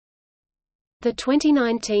The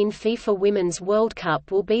 2019 FIFA Women's World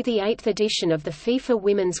Cup will be the 8th edition of the FIFA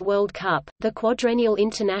Women's World Cup, the quadrennial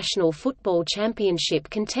international football championship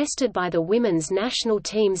contested by the women's national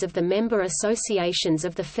teams of the member associations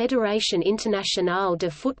of the Fédération Internationale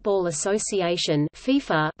de Football Association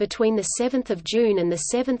 (FIFA) between the 7th of June and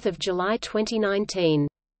the 7th of July 2019.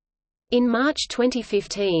 In March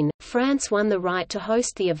 2015, France won the right to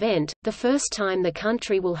host the event, the first time the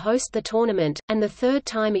country will host the tournament, and the third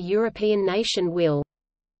time a European nation will.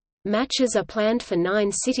 Matches are planned for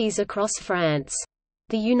 9 cities across France.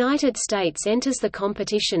 The United States enters the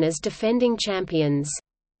competition as defending champions.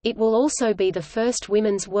 It will also be the first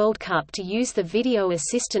Women's World Cup to use the Video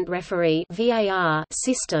Assistant Referee (VAR)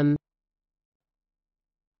 system.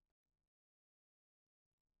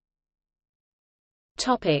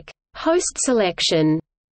 Host selection.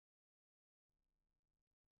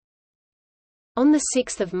 On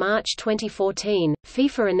 6 March 2014,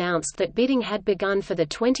 FIFA announced that bidding had begun for the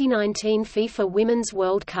 2019 FIFA Women's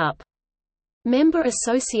World Cup. Member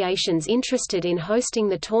associations interested in hosting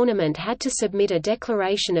the tournament had to submit a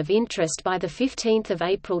declaration of interest by 15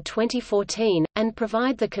 April 2014, and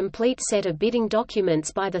provide the complete set of bidding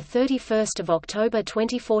documents by 31 October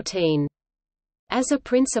 2014. As a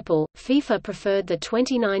principle, FIFA preferred the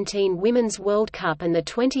 2019 Women's World Cup and the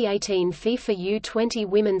 2018 FIFA U20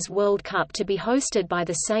 Women's World Cup to be hosted by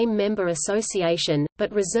the same member association,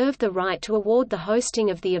 but reserved the right to award the hosting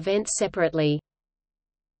of the events separately.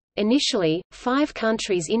 Initially, 5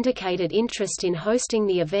 countries indicated interest in hosting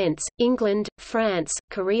the events: England, France,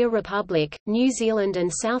 Korea Republic, New Zealand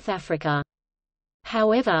and South Africa.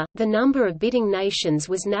 However, the number of bidding nations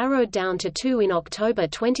was narrowed down to 2 in October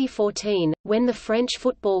 2014, when the French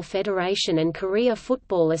Football Federation and Korea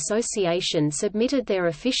Football Association submitted their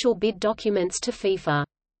official bid documents to FIFA.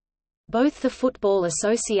 Both the Football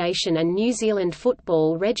Association and New Zealand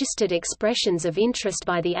Football registered expressions of interest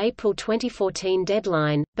by the April 2014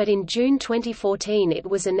 deadline, but in June 2014 it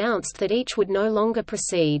was announced that each would no longer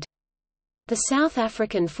proceed. The South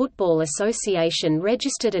African Football Association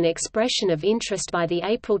registered an expression of interest by the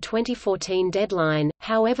April 2014 deadline,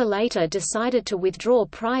 however later decided to withdraw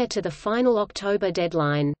prior to the final October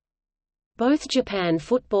deadline. Both Japan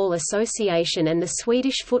Football Association and the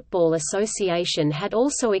Swedish Football Association had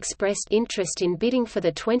also expressed interest in bidding for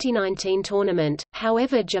the 2019 tournament,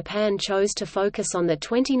 however Japan chose to focus on the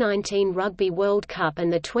 2019 Rugby World Cup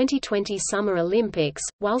and the 2020 Summer Olympics,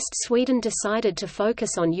 whilst Sweden decided to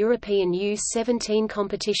focus on European U17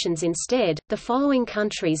 competitions instead. The following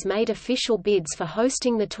countries made official bids for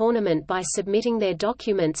hosting the tournament by submitting their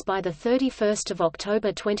documents by 31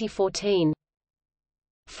 October 2014.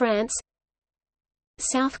 France,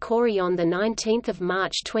 South Korea. On 19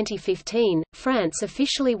 March 2015, France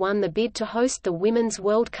officially won the bid to host the Women's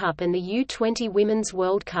World Cup and the U20 Women's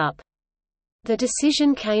World Cup. The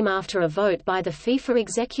decision came after a vote by the FIFA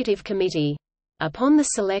Executive Committee. Upon the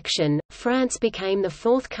selection, France became the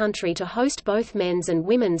 4th country to host both Men's and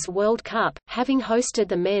Women's World Cup, having hosted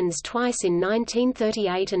the men's twice in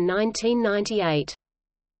 1938 and 1998.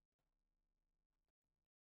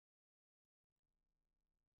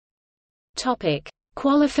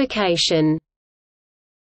 Qualification.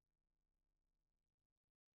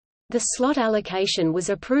 The slot allocation was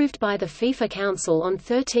approved by the FIFA Council on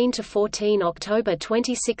 13 to 14 October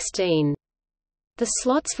 2016. The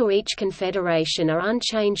slots for each confederation are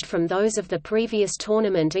unchanged from those of the previous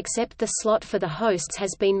tournament, except the slot for the hosts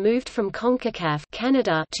has been moved from CONCACAF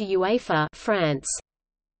Canada to UEFA France.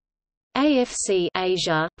 AFC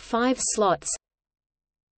Asia 5 slots.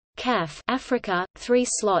 CAF Africa 3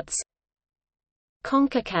 slots.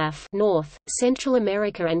 CONCACAF North, Central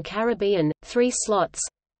America and Caribbean 3 slots.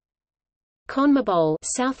 CONMEBOL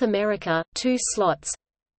South America 2 slots.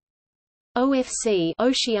 OFC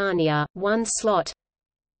Oceania 1 slot.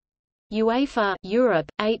 UEFA Europe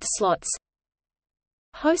 8 slots.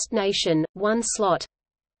 Host nation 1 slot.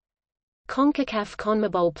 CONCACAF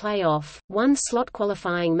CONMEBOL playoff 1 slot.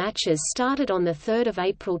 Qualifying matches started on 3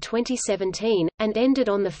 April 2017 and ended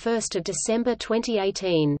on 1 December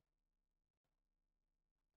 2018.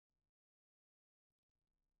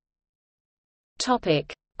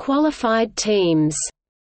 Topic: Qualified teams.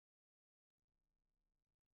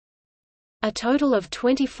 A total of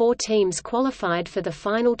 24 teams qualified for the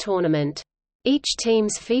final tournament. Each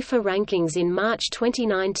team's FIFA rankings in March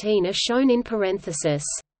 2019 are shown in parenthesis.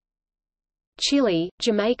 Chile,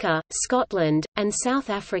 Jamaica, Scotland, and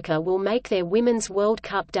South Africa will make their Women's World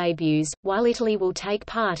Cup debuts, while Italy will take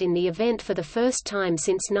part in the event for the first time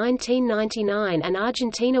since 1999 and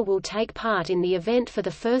Argentina will take part in the event for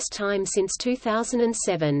the first time since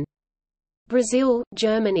 2007. Brazil,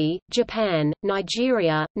 Germany, Japan,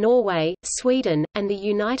 Nigeria, Norway, Sweden, and the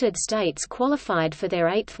United States qualified for their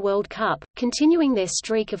 8th World Cup, continuing their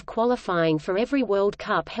streak of qualifying for every World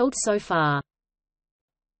Cup held so far.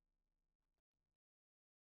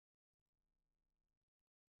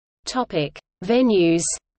 Venues.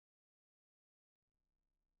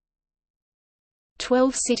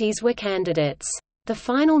 12 cities were candidates. The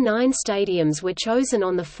final 9 stadiums were chosen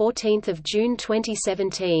on 14 June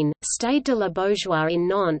 2017, Stade de la Beaujoire in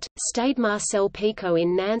Nantes, Stade Marcel Picot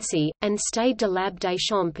in Nancy, and Stade de l'Abbé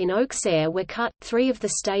Deschamps in Auxerre were cut. 3 of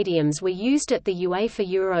the stadiums were used at the UEFA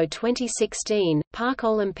Euro 2016, Parc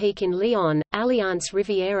Olympique in Lyon, Allianz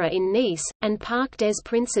Riviera in Nice, and Parc des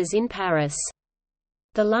Princes in Paris.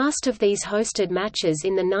 The last of these hosted matches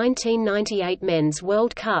in the 1998 Men's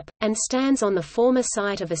World Cup, and stands on the former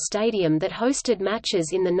site of a stadium that hosted matches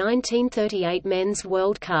in the 1938 Men's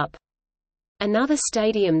World Cup. Another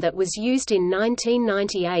stadium that was used in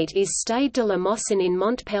 1998 is Stade de la Mosson in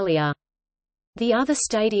Montpellier. The other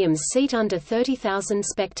stadiums seat under 30,000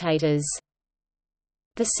 spectators.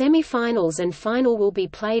 The semi-finals and final will be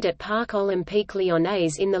played at Parc Olympique Lyonnais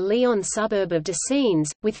in the Lyon suburb of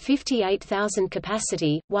Dessignes, with 58,000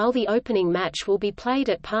 capacity, while the opening match will be played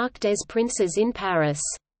at Parc des Princes in Paris.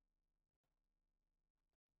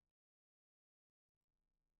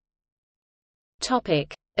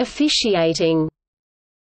 Officiating.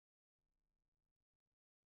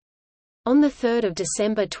 On 3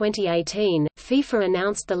 December 2018, FIFA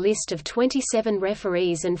announced the list of 27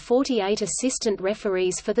 referees and 48 assistant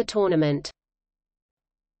referees for the tournament.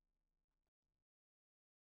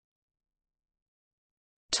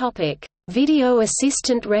 Video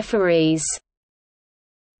assistant referees.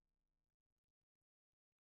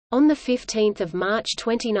 On 15 March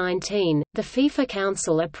 2019, the FIFA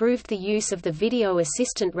Council approved the use of the Video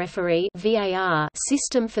Assistant Referee (VAR)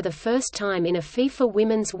 system for the first time in a FIFA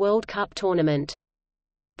Women's World Cup tournament.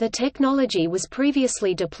 The technology was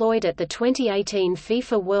previously deployed at the 2018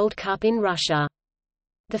 FIFA World Cup in Russia.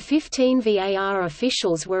 The 15 VAR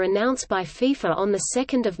officials were announced by FIFA on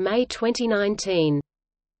 2 May 2019.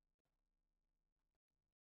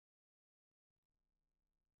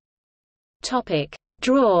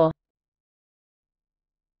 Draw.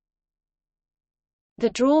 The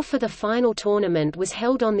draw for the final tournament was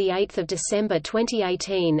held on 8 December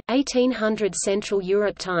 2018, 1800 Central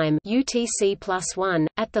Europe Time (UTC+1),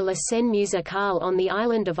 at the La Scène Musicale on the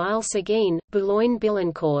island of Île-Séguin,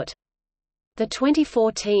 Boulogne-Billancourt. The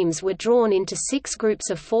 24 teams were drawn into 6 groups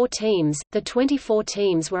of 4 teams. The 24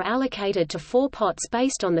 teams were allocated to 4 pots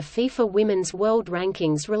based on the FIFA Women's World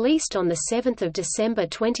Rankings released on 7 December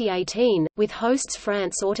 2018, with hosts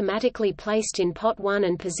France automatically placed in Pot 1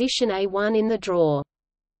 and position A1 in the draw.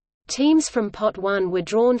 Teams from Pot 1 were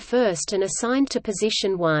drawn first and assigned to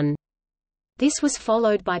position 1. This was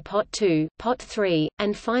followed by Pot 2, Pot 3,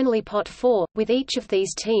 and finally Pot 4, with each of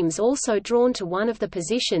these teams also drawn to one of the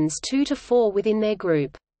positions 2 to 4 within their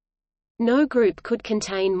group. No group could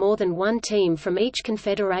contain more than 1 team from each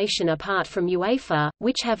confederation apart from UEFA,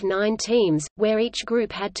 which have 9 teams, where each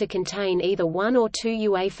group had to contain either 1 or 2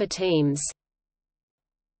 UEFA teams.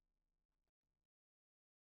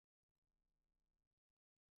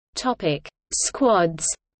 Squads.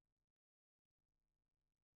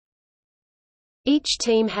 Each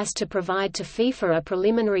team has to provide to FIFA a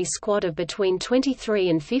preliminary squad of between 23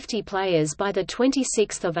 and 50 players by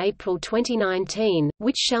 26 April 2019,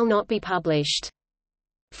 which shall not be published.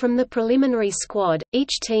 From the preliminary squad,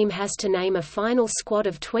 each team has to name a final squad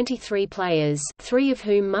of 23 players, 3 of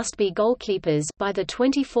whom must be goalkeepers, by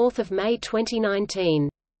 24 May 2019.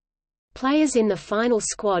 Players in the final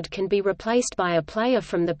squad can be replaced by a player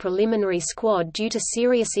from the preliminary squad due to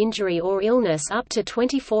serious injury or illness up to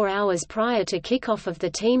 24 hours prior to kickoff of the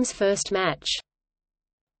team's first match.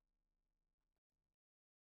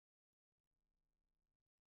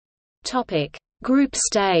 Group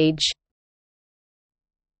stage.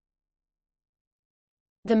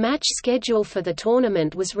 The match schedule for the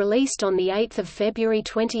tournament was released on 8 February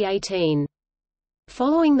 2018.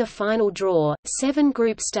 Following the final draw, 7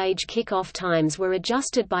 group stage kick-off times were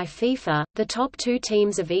adjusted by FIFA. The top 2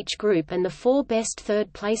 teams of each group and the 4 best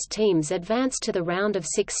third-placed teams advanced to the round of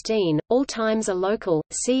 16. All times are local.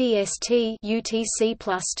 CEST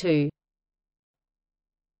UTC+2.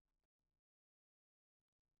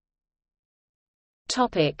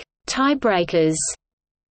 Topic: Tiebreakers.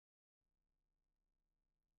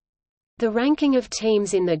 The ranking of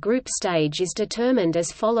teams in the group stage is determined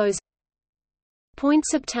as follows.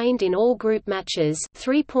 Points obtained in all group matches: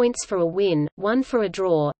 3 points for a win, 1 for a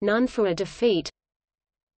draw, none for a defeat.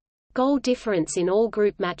 Goal difference in all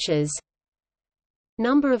group matches.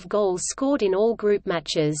 Number of goals scored in all group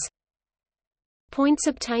matches. Points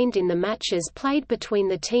obtained in the matches played between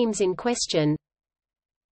the teams in question.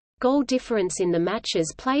 Goal difference in the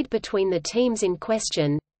matches played between the teams in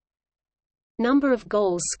question. Number of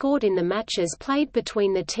goals scored in the matches played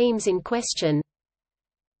between the teams in question.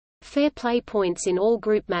 Fair play points in all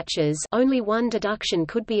group matches. Only one deduction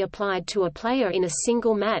could be applied to a player in a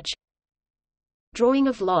single match. Drawing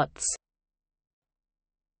of lots.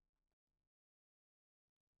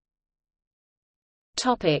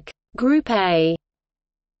 Topic: Group A.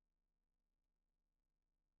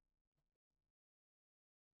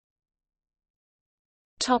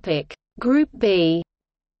 Topic: Group B.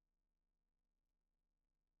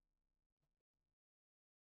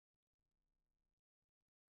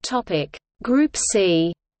 Topic: Group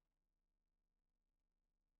C.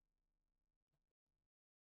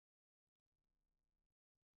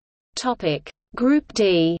 Topic: Group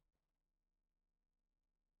D.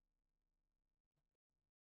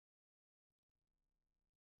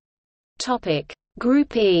 Topic: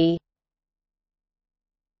 Group E.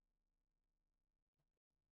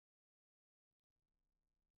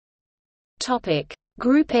 Topic: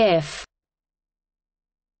 Group F.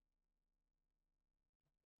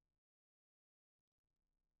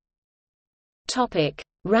 Topic: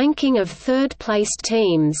 Ranking of third-placed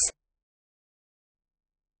teams.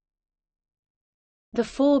 The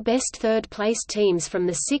 4 best third-placed teams from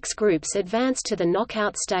the 6 groups advance to the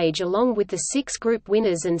knockout stage along with the 6 group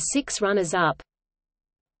winners and 6 runners-up.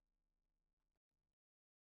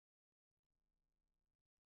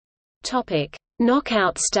 Topic: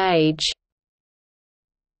 Knockout stage.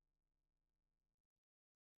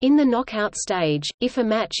 In the knockout stage, if a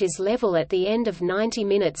match is level at the end of 90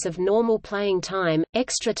 minutes of normal playing time,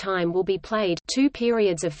 extra time will be played, 2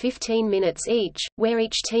 periods of 15 minutes each, where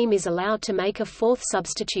each team is allowed to make a 4th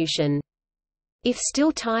substitution. If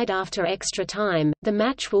still tied after extra time, the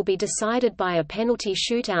match will be decided by a penalty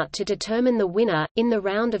shootout to determine the winner. In the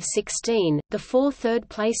round of 16, the 4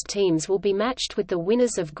 third-placed teams will be matched with the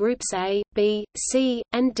winners of groups A, B, C,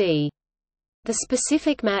 and D. The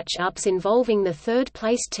specific match-ups involving the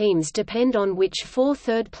third-placed teams depend on which 4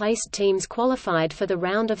 third-placed teams qualified for the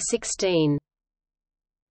round of 16.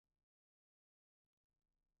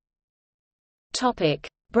 Topic: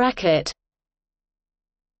 Bracket.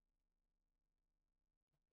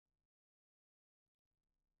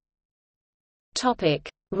 Topic: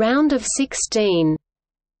 Round of 16.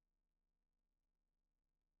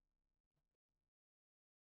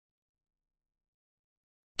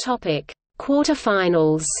 Topic: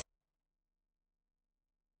 Quarterfinals.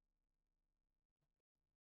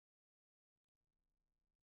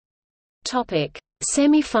 Topic: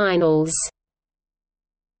 Semifinals.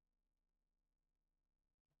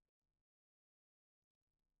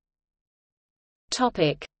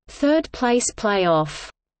 Topic: Third place playoff.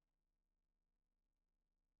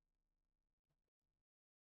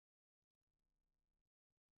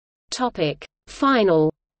 Topic: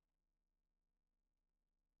 Final.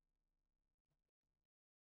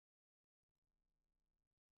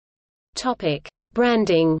 Topic: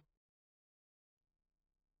 Branding.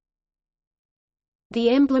 The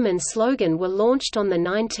emblem and slogan were launched on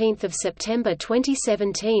 19 September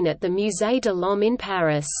 2017 at the Musée de l'Homme in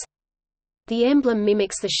Paris. The emblem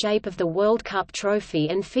mimics the shape of the World Cup trophy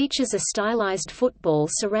and features a stylized football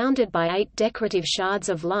surrounded by 8 decorative shards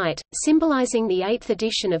of light, symbolizing the 8th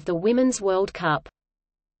edition of the Women's World Cup.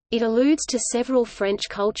 It alludes to several French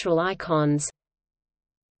cultural icons.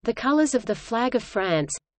 The colors of the flag of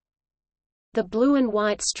France. The blue and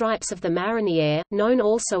white stripes of the Marinière, known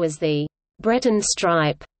also as the Breton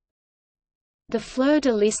stripe. The Fleur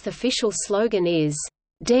de Lis official slogan is,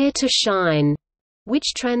 Dare to Shine,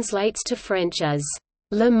 which translates to French as,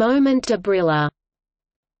 Le moment de briller.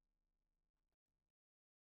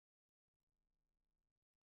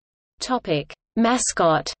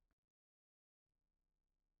 Mascot.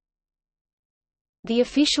 The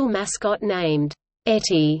official mascot named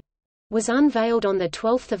Etty was unveiled on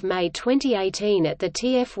 12 May 2018 at the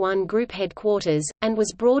TF1 Group headquarters, and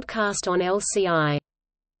was broadcast on LCI.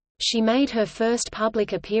 She made her first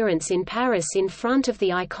public appearance in Paris in front of the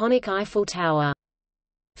iconic Eiffel Tower.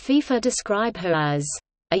 FIFA describe her as,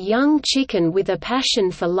 "a young chicken with a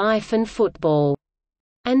passion for life and football,"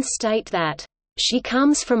 and state that, "she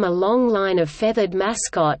comes from a long line of feathered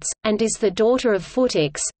mascots, and is the daughter of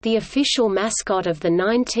Footix, the official mascot of the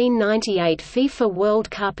 1998 FIFA World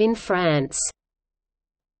Cup in France."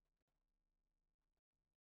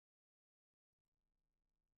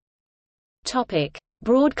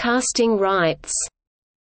 Broadcasting rights.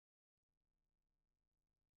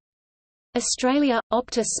 Australia –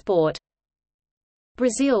 Optus Sport.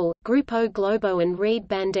 Brazil, Grupo Globo and Rede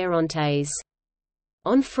Bandeirantes.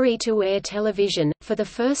 On free-to-air television, for the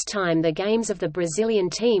first time the games of the Brazilian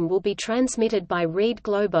team will be transmitted by Rede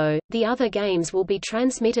Globo, the other games will be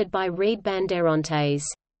transmitted by Rede Bandeirantes.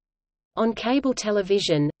 On cable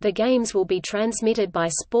television, the games will be transmitted by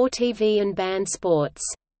Sport TV and Band Sports.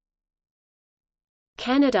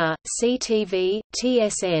 Canada, CTV,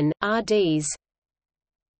 TSN, RDs.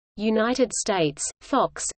 United States,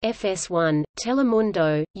 Fox, FS1,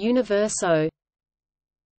 Telemundo, Universo.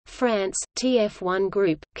 France, TF1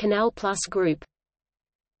 Group, Canal Plus Group.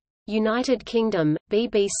 United Kingdom,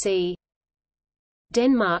 BBC.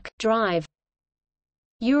 Denmark, Drive.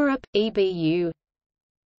 Europe, EBU.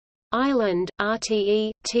 Ireland,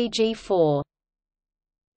 RTE, TG4.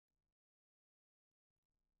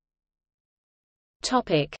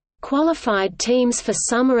 Topic: Qualified teams for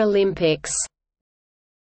Summer Olympics.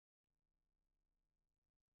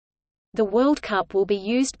 The World Cup will be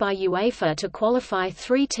used by UEFA to qualify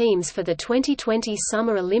 3 teams for the 2020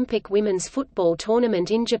 Summer Olympic Women's Football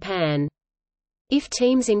Tournament in Japan. If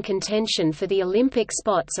teams in contention for the Olympic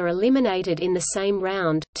spots are eliminated in the same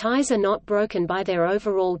round, ties are not broken by their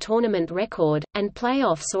overall tournament record, and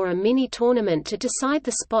playoffs or a mini-tournament to decide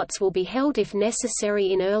the spots will be held if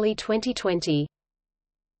necessary in early 2020.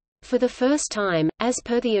 For the first time, as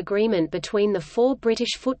per the agreement between the 4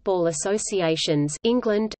 British football associations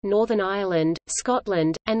England, Northern Ireland,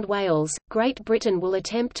 Scotland, and Wales, Great Britain will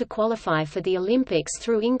attempt to qualify for the Olympics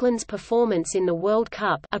through England's performance in the World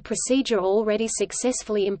Cup, a procedure already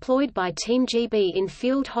successfully employed by Team GB in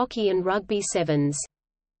field hockey and rugby sevens.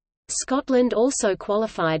 Scotland also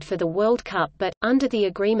qualified for the World Cup but, under the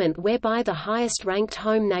agreement whereby the highest-ranked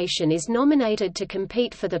home nation is nominated to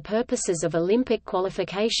compete for the purposes of Olympic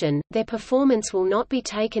qualification, their performance will not be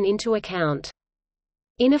taken into account.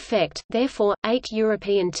 In effect, therefore, 8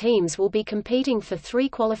 European teams will be competing for 3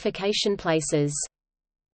 qualification places.